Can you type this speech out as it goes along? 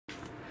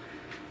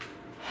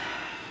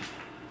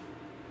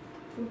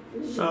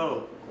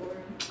So,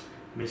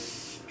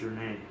 Mr.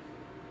 Nay.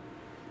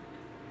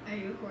 Are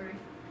you recording?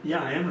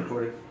 Yeah, I am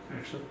recording,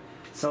 actually.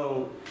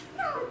 So,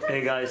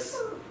 hey guys.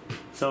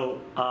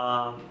 So,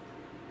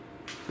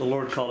 the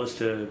Lord called us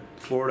to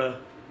Florida,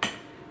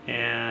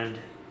 and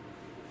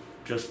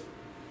just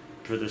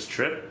for this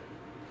trip,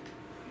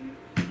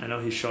 I know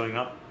He's showing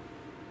up.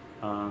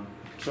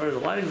 Sorry, the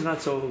lighting's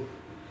not so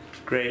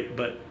great,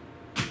 but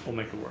we'll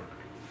make it work.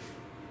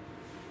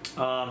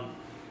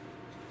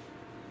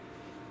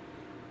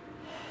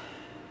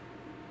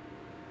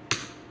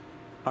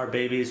 Our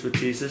baby is with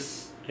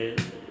Jesus.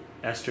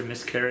 Esther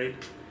miscarried,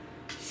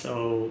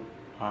 so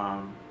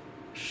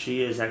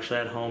she is actually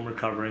at home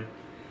recovering,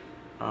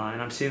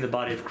 and I'm seeing the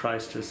body of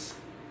Christ just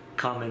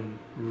come and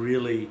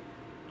really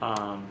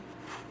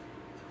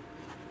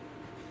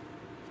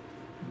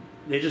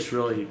they just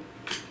really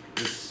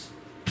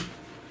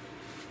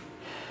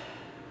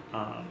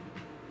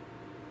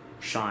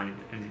shine,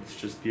 and it's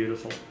just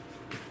beautiful.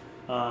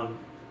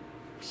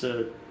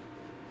 So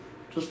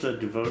just a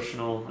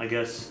devotional, I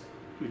guess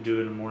we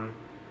do in the morning.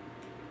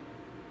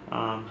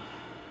 I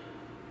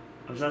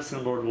was asking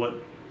the Lord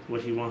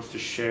what He wants to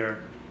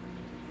share,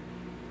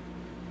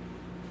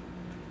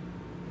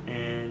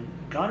 and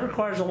God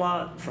requires a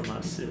lot from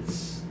us.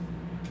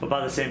 But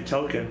by the same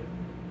token,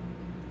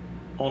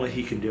 only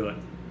He can do it.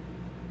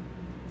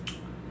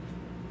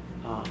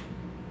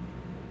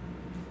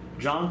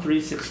 John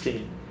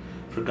 3:16.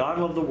 For God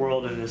loved the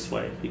world in this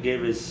way: He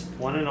gave His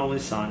one and only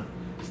Son,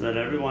 so that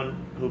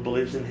everyone who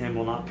believes in Him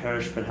will not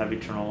perish but have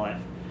eternal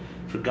life.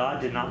 For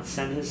God did not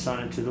send His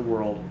Son into the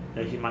world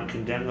that He might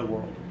condemn the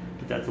world,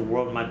 but that the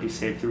world might be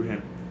saved through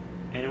Him.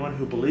 Anyone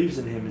who believes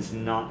in Him is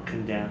not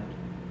condemned,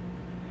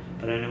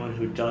 but anyone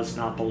who does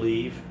not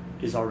believe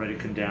is already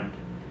condemned,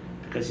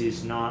 because he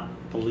has not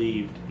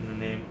believed in the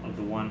name of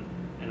the one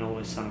and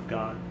only Son of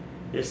God.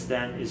 This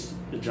then is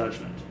the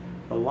judgment.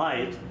 The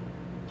light,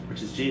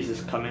 which is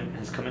Jesus,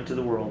 has come into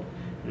the world,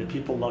 and the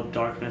people love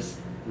darkness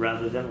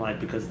rather than light,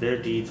 because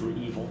their deeds were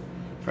evil.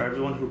 For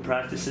everyone who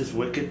practices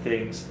wicked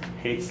things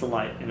hates the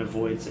light and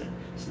avoids it,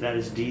 so that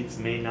his deeds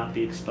may not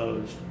be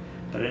exposed.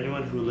 But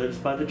anyone who lives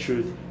by the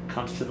truth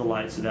comes to the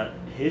light, so that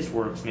his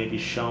works may be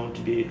shown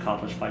to be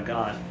accomplished by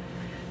God.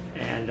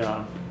 And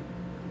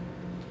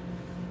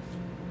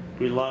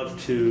we love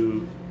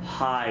to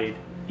hide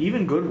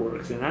even good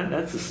works, and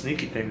that's the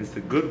sneaky thing, is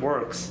the good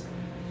works.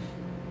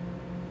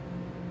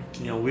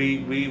 You know,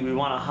 we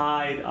want to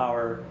hide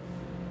our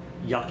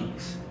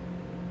yuckies.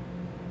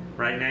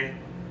 Right, Nate?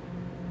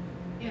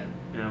 Yeah.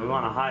 You know, we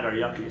want to hide our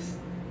yuckies.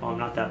 Well, I'm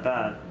not that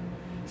bad.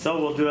 So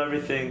we'll do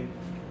everything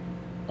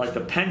like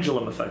the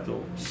pendulum effect.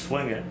 We'll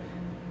swing it.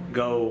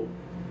 Go.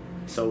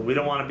 So we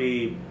don't want to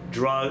be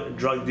drug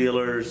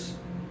dealers,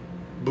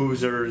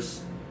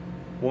 boozers,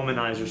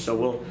 womanizers. So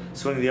we'll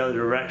swing the other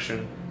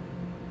direction.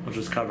 We'll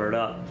just cover it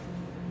up.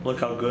 Look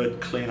how good,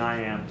 clean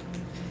I am.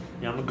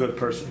 Yeah, I'm a good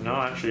person. No,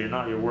 actually, you're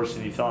not. You're worse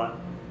than you thought.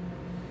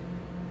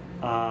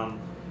 The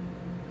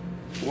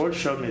Lord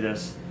showed me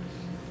this.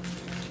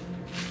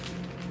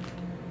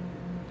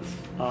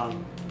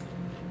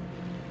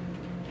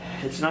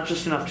 It's not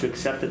just enough to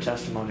accept the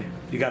testimony.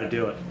 You got to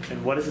do it.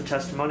 And what is a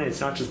testimony?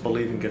 It's not just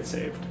believe and get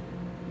saved.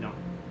 No.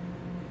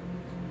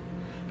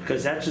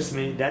 Because that just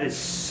means that is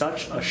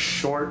such a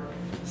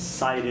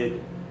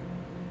short-sighted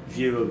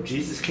view of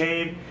Jesus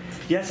came.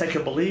 Yes, I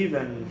can believe,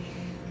 and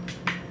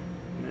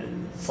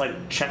it's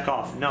like check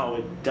off. No,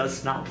 it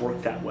does not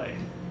work that way.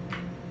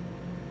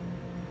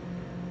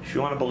 If you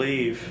want to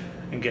believe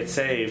and get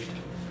saved,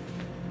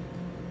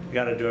 you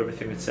got to do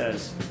everything it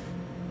says.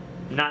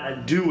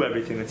 Not do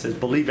everything it says,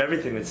 believe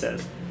everything it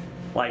says.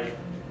 Like,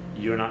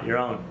 you're not your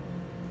own.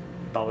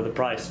 Bought with a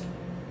price.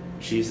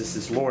 Jesus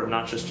is Lord,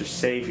 not just your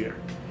Savior.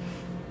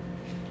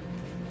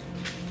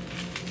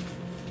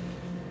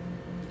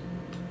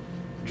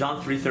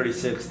 John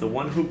 3:36, the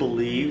one who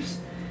believes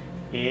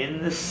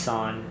in the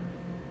Son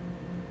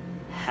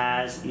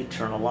has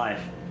eternal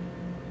life,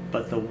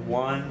 but the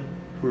one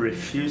who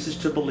refuses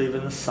to believe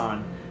in the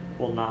Son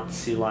will not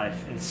see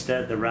life.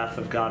 Instead, the wrath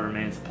of God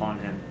remains upon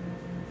him.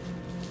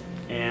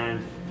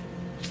 And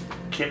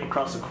came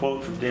across a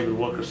quote from David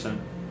Wilkerson.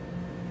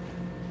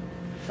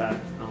 In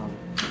fact,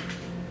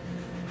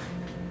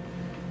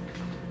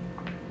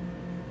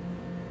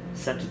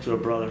 sent it to a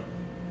brother.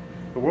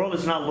 The world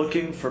is not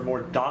looking for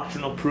more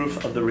doctrinal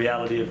proof of the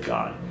reality of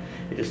God.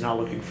 It is not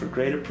looking for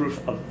greater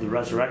proof of the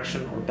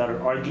resurrection or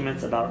better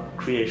arguments about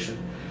creation.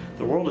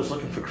 The world is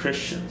looking for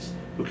Christians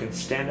who can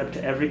stand up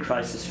to every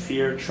crisis,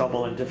 fear,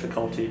 trouble, and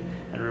difficulty,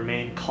 and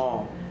remain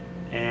calm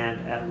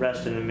and at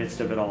rest in the midst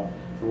of it all.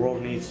 The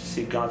world needs to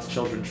see God's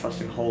children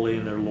trusting wholly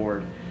in their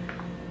Lord.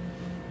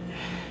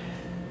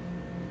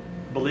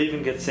 Believe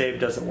and get saved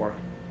doesn't work.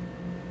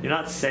 You're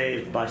not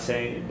saved by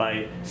saying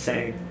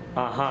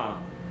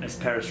as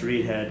Paris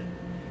Reed had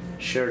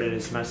shared in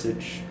his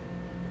message,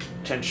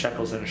 10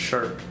 shekels in a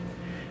shirt.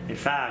 In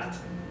fact,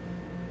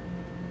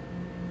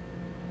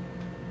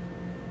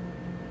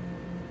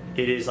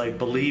 it is like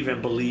believe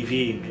and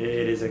believing.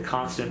 It is a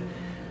constant.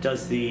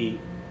 Does the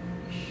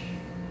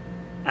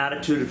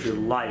attitude of your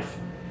life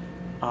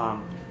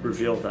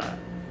reveal that.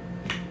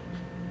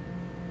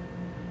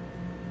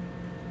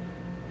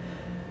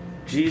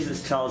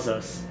 Jesus tells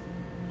us,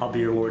 I'll be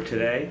your Lord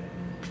today,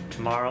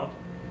 tomorrow,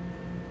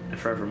 and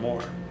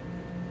forevermore,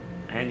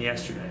 and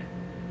yesterday.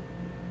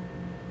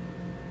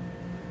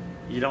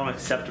 You don't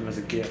accept him as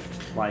a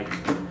gift, like,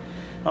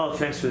 oh,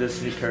 thanks for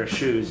this new pair of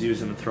shoes, use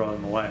them and throw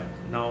them away.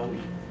 No,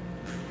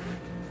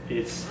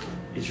 is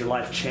your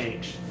life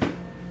changed?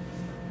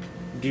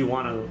 Do you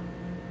want to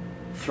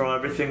throw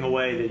everything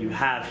away that you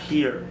have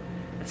here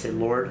and say,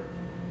 Lord,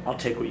 I'll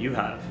take what you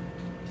have.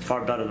 It's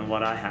far better than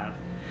what I have.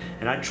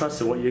 And I trust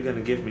that what you're going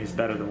to give me is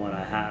better than what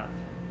I have.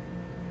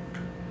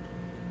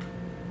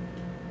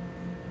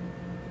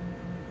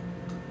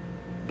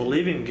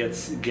 Believing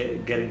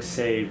getting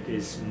saved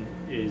is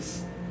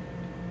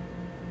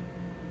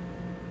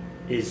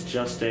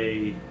just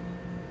a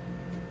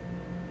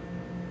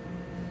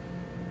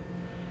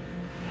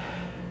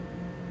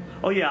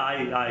oh yeah,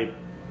 I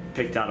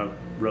picked out a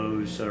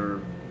rose,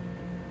 or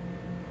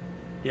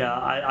yeah,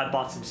 I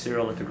bought some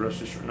cereal at the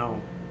grocery store.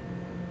 No.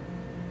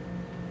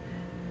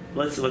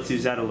 Let's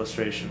use that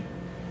illustration.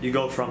 You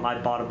go from I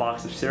bought a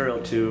box of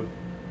cereal to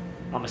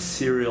I'm a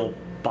cereal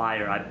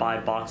buyer. I buy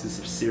boxes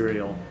of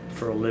cereal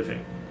for a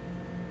living.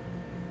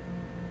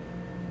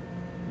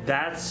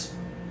 That's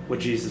what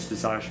Jesus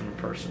desires from a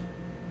person.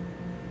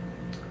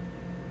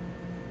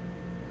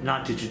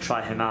 Not did you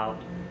try him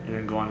out and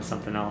then go on to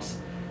something else,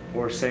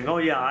 or saying, oh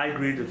yeah, I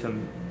agreed with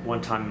him one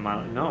time in my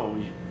life.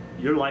 No,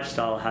 your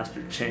lifestyle has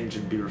to change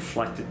and be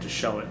reflected to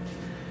show it.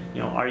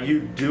 You know, are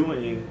you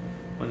doing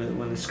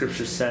when the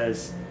scripture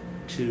says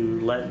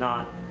to let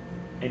not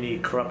any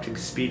corrupting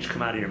speech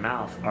come out of your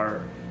mouth?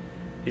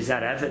 Is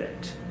that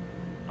evident?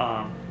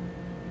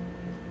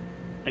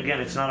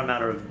 Again, it's not a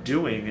matter of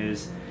doing.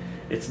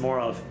 It's more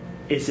of,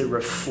 is it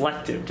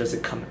reflective? Does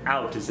it come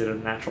out? Is it a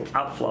natural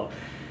outflow?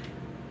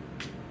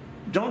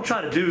 Don't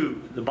try to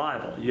do the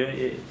Bible.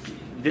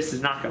 This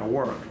is not going to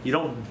work. You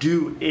don't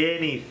do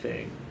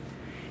anything.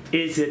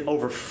 Is it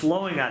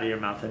overflowing out of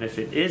your mouth? And if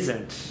it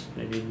isn't,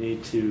 then you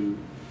need to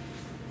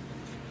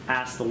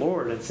ask the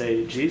Lord and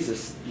say,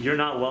 Jesus, you're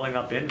not welling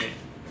up in me.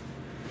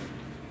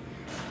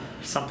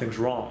 Something's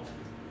wrong.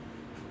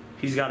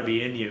 He's got to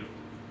be in you.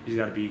 He's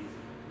got to be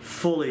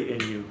fully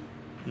in you,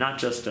 not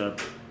just a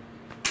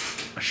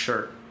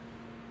shirt.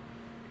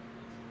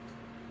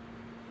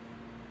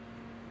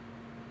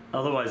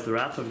 Otherwise, the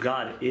wrath of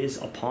God is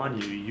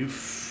upon you. You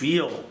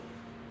feel,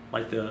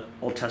 like the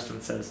Old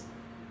Testament says,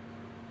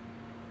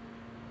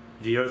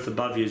 the earth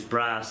above you is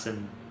brass,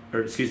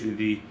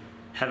 the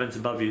heavens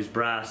above you is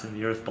brass, and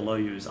the earth below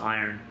you is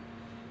iron.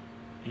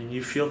 And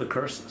you feel the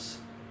curses.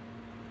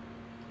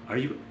 Are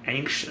you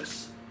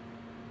anxious?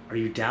 Are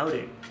you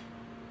doubting?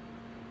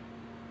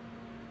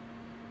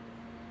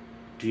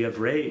 Do you have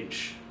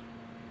rage?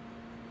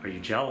 Are you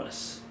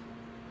jealous?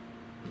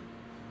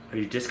 Are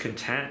you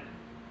discontent?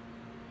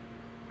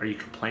 Are you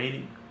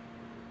complaining?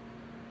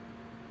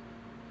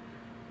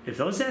 If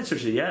those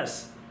answers are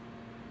yes,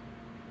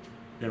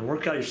 then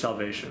work out your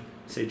salvation.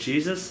 Say,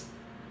 Jesus,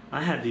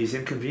 I have these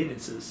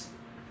inconveniences.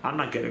 I'm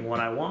not getting what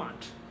I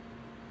want.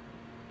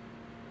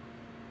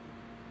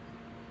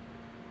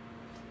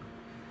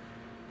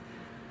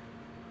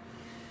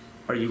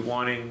 Are you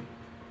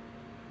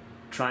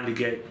trying to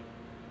get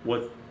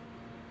what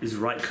is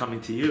right coming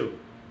to you?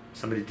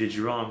 Somebody did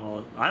you wrong.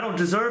 Well, I don't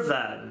deserve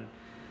that.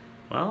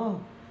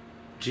 Well,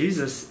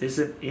 Jesus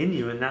isn't in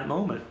you in that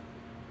moment.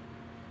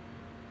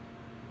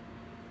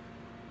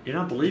 You're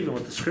not believing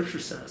what the scripture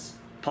says.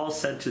 Paul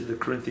said to the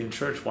Corinthian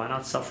church, why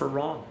not suffer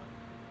wrong?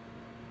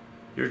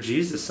 Your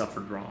Jesus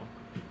suffered wrong.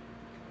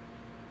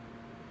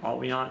 Ought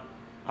we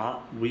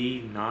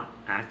not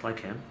act like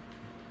him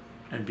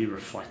and be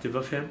reflective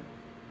of him?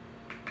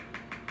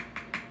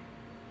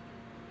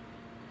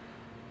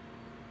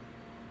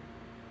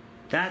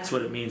 That's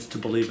what it means to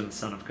believe in the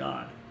Son of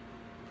God.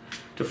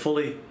 To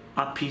fully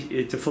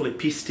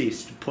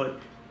pistis, to put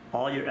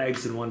all your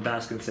eggs in one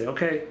basket and say,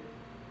 okay,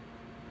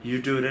 you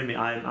do it in me,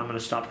 I'm going to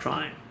stop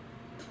trying.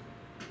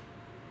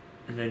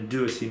 And then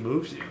do as he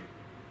moves you.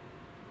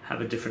 Have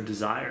a different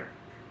desire.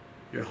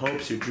 Your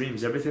hopes, your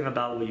dreams, everything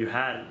about what you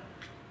had,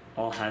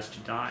 all has to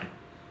die.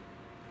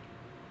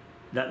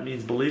 That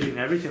means believing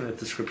everything that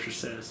the scripture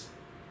says.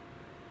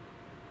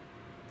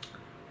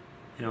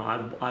 You know,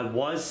 I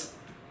was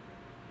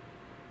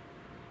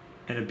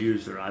an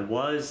abuser. I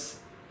was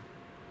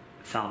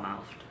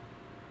foul-mouthed.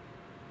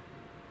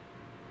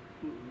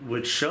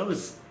 Which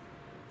shows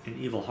an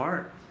evil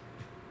heart.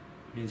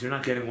 It means you're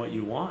not getting what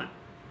you want.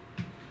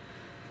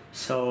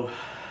 So,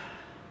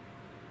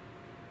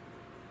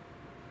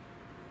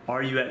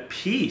 are you at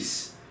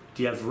peace?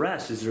 Do you have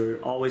rest? Is there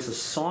always a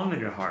song in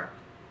your heart?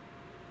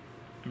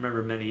 I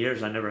remember many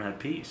years I never had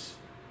peace.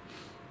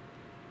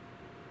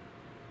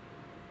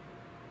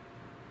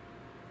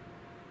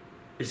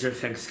 Is there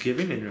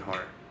thanksgiving in your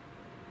heart?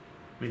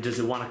 I mean, does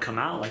it want to come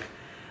out like,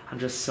 I'm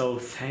just so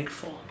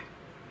thankful?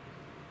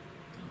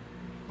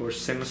 Or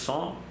sing a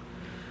song.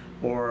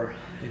 Or,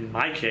 in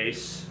my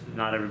case,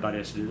 not everybody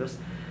has to do this,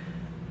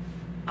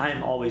 I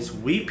am always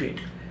weeping.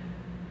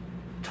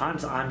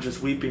 Times I'm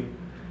just weeping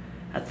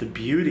at the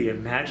beauty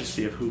and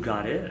majesty of who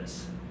God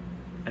is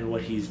and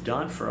what he's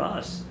done for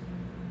us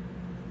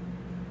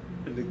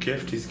and the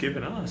gift he's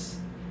given us.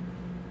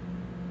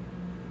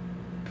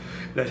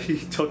 That he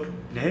took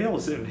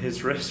nails in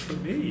his wrist for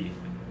me.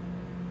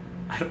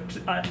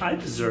 I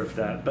deserve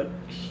that, but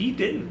he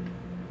didn't.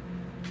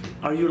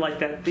 Are you like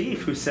that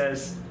thief who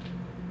says,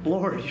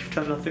 Lord, you've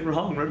done nothing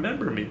wrong,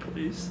 remember me,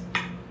 please?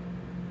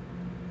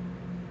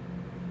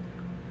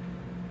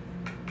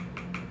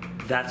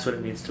 That's what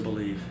it means to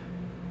believe.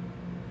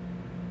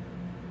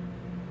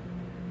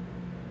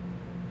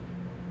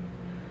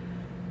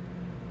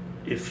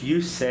 If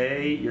you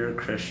say you're a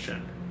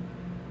Christian,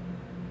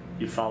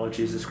 you follow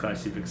Jesus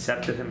Christ, you've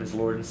accepted him as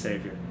Lord and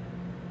Savior,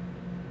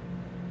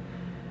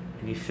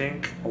 and you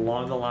think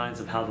along the lines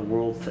of how the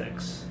world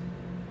thinks,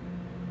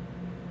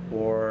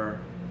 or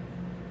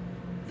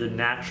the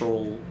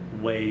natural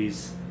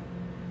ways,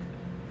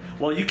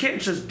 well, you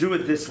can't just do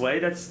it this way,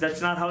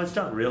 that's not how it's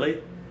done,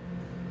 really?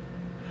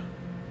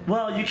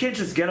 Well, you can't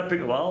just get up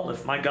and, well,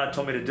 if my God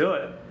told me to do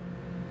it.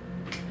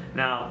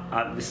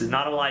 Now, this is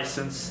not a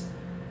license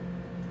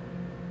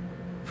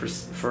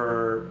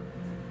for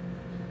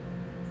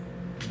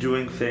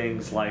doing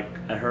things like,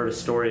 I heard a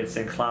story at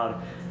St.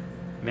 Cloud,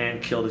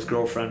 man killed his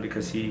girlfriend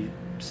because he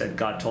said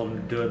God told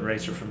him to do it and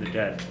raise her from the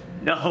dead.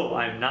 No,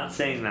 I'm not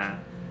saying that.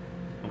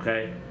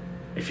 Okay?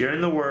 If you're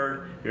in the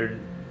Word,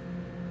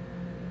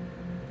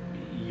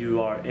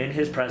 you are in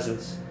his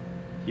presence,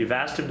 you've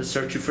asked him to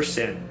search you for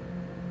sin,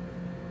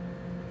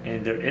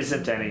 and there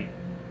isn't any,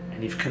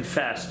 and you've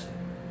confessed,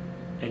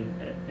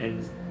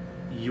 and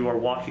you are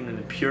walking in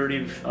the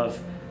purity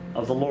of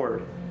the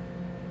Lord,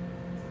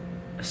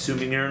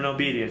 assuming you're in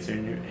obedience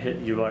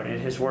and you are in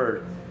his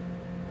word,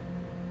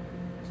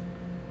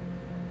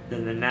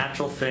 then the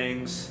natural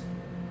things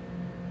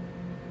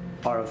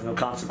are of no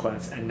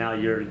consequence, and now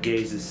your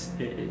gaze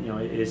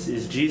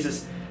is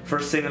Jesus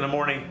first thing in the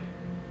morning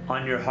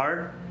on your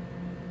heart,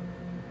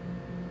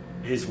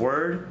 his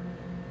word,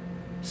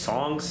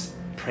 songs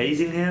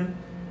praising him?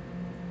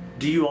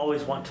 Do you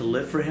always want to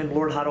live for him?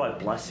 Lord, how do I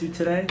bless you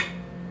today?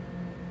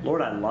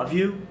 Lord, I love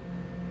you.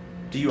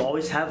 Do you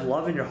always have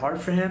love in your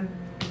heart for him?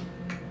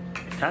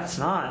 If that's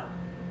not,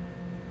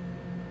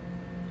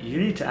 you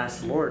need to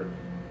ask the Lord,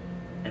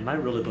 am I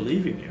really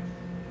believing you?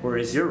 Or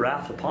is your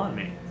wrath upon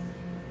me?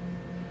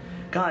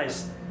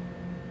 Guys,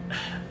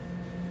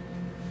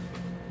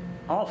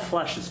 all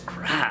flesh is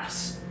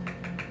grass.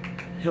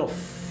 He'll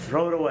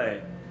throw it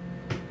away.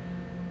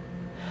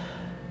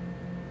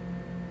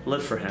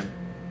 Live for him.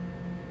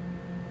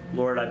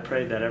 Lord, I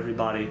pray that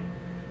everybody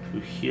who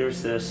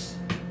hears this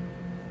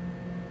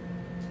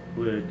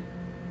would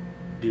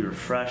be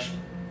refreshed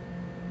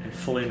and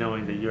fully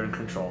knowing that you're in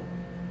control.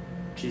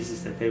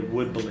 Jesus, that they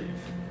would believe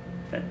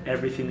that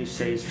everything you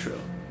say is true,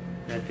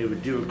 that they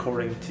would do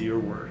according to your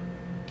word,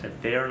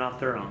 that they are not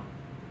their own,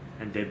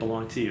 and they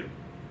belong to you.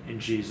 In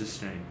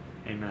Jesus' name,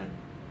 amen.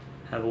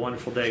 Have a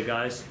wonderful day,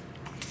 guys.